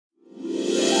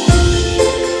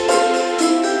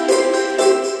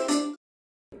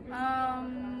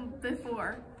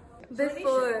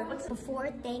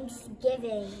Before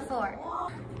Thanksgiving. Before.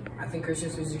 I think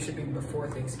Christmas music should be before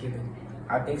Thanksgiving.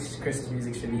 I think Christmas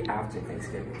music should be after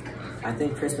Thanksgiving. I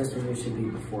think Christmas music should be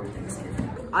before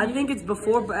Thanksgiving. I think it's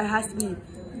before, but it has to be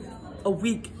a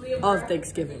week of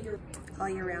Thanksgiving. All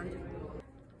year round.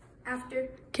 After.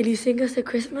 Can you sing us a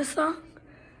Christmas song?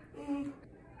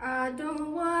 I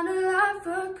don't want a lot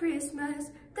for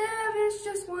Christmas. There is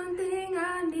just one thing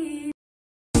I need.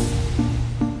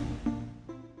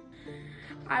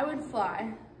 I would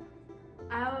fly.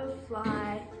 I would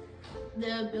fly.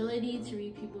 The ability to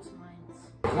read people's minds.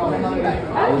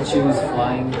 I would choose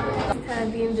flying.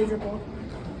 Be invisible.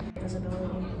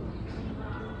 Visibility.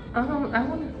 I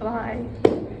want to fly.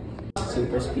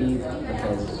 Super speed,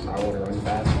 because I want to run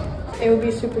fast. It would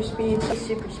be super speed.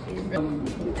 Super speed.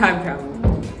 Time travel.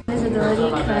 Visibility,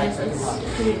 because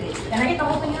it's pretty basic. Can I get the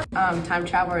whole thing out? Time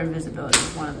travel or invisibility,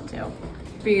 one of the two.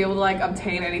 Being able to like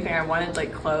obtain anything I wanted,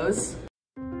 like clothes.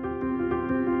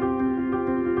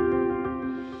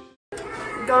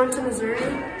 Going to Missouri.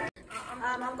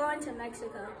 I'm going to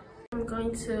Mexico. I'm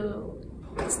going to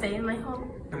stay in my home.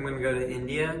 I'm going to go to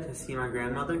India to see my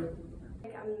grandmother.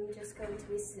 I'm just going to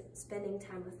be spending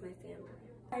time with my family.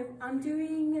 I'm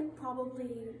doing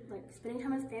probably like spending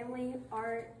time with family,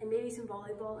 art, and maybe some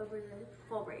volleyball over the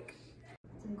fall break.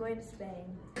 I'm going to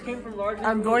Spain.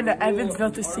 I'm going to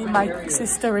Evansville to see my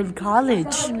sister in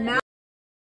college.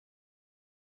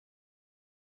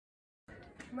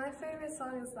 My favorite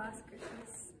song is Last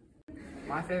Christmas.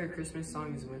 My favorite Christmas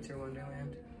song is Winter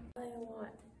Wonderland. All I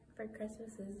want for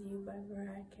Christmas is You by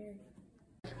Mariah Carey.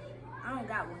 I don't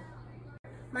got one.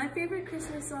 My favorite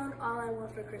Christmas song, All I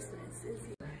Want for Christmas is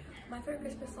You. My favorite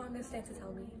Christmas song is Santa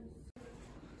Tell Me.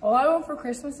 All I want for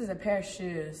Christmas is a pair of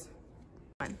shoes.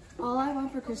 All I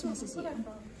want for Christmas is you.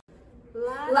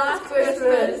 Last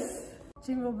Christmas.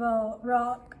 Jingle Bell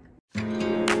Rock. He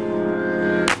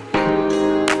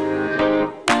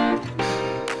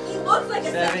looks like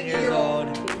a 7 years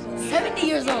old. 70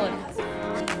 years old.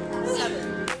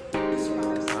 7.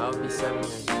 I'll be 7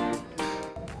 years old.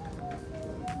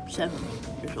 7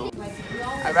 years old.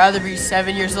 I'd rather be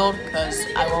 7 years old because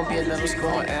I won't be in middle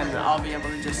school and I'll be able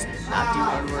to just not do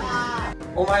hard work.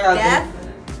 Oh my god. Death?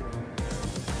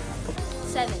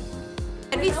 7.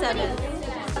 I'd be 7.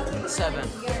 7.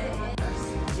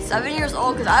 7 years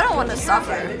old because I don't want to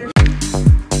suffer.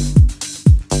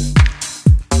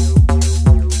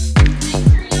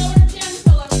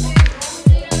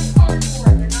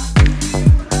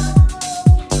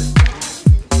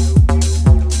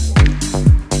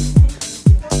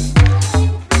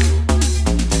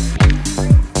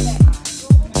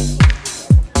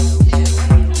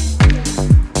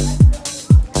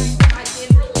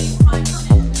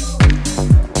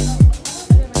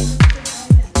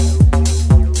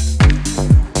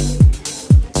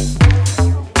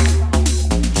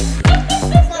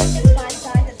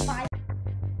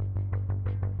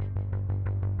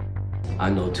 I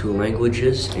know 2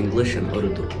 languages, English and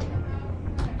Urdu.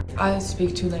 I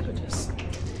speak 2 languages.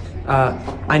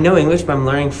 I know English, but I'm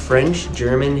learning French,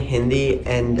 German, Hindi,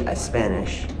 and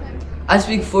Spanish. I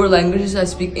speak 4 languages. I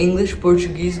speak English,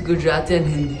 Portuguese, Gujarati, and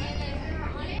Hindi.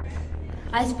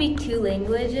 I speak 2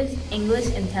 languages, English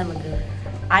and Telugu.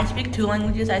 I speak 2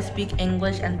 languages. I speak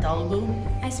English and Telugu.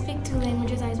 I speak 2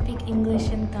 languages. I speak English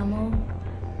and Tamil.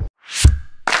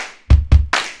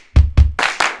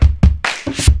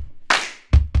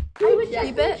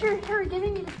 Keep it.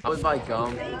 I would buy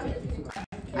gum.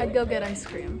 I'd go get ice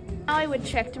cream. Now I would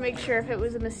check to make sure if it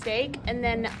was a mistake, and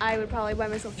then I would probably buy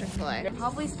myself Chick-fil-A.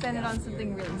 Probably spend it on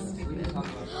something really stupid.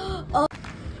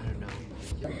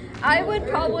 I would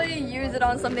probably use it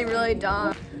on something really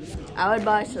dumb. I would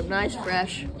buy some nice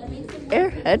fresh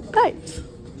Airhead Bites.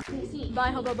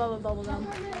 Buy Hubba Bubba bubble gum.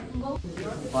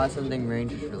 Buy something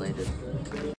Rangers related.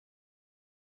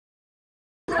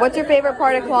 What's your favorite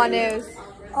part of Claw News?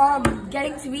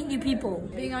 Getting to meet new people.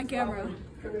 Being on camera.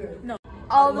 No.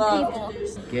 All the people.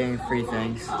 Getting free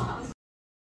things.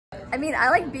 I mean, I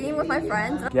like being with my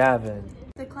friends. Gavin.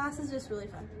 The class is just really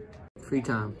fun. Free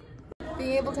time.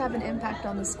 Being able to have an impact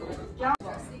on the school.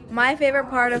 My favorite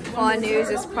part of Claw News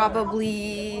is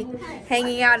probably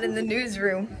hanging out in the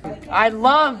newsroom. I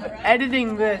love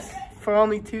editing this for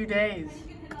only 2 days.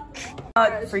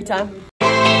 Free time.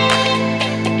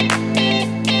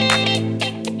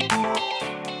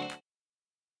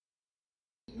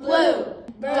 Blue.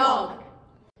 Dog.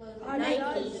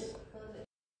 Nike.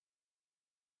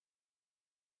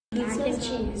 Mac and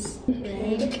cheese.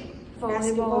 Pig.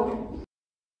 Volleyball.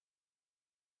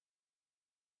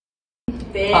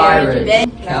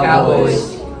 Pirates.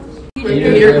 Cowboys.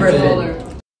 Peter Griffin.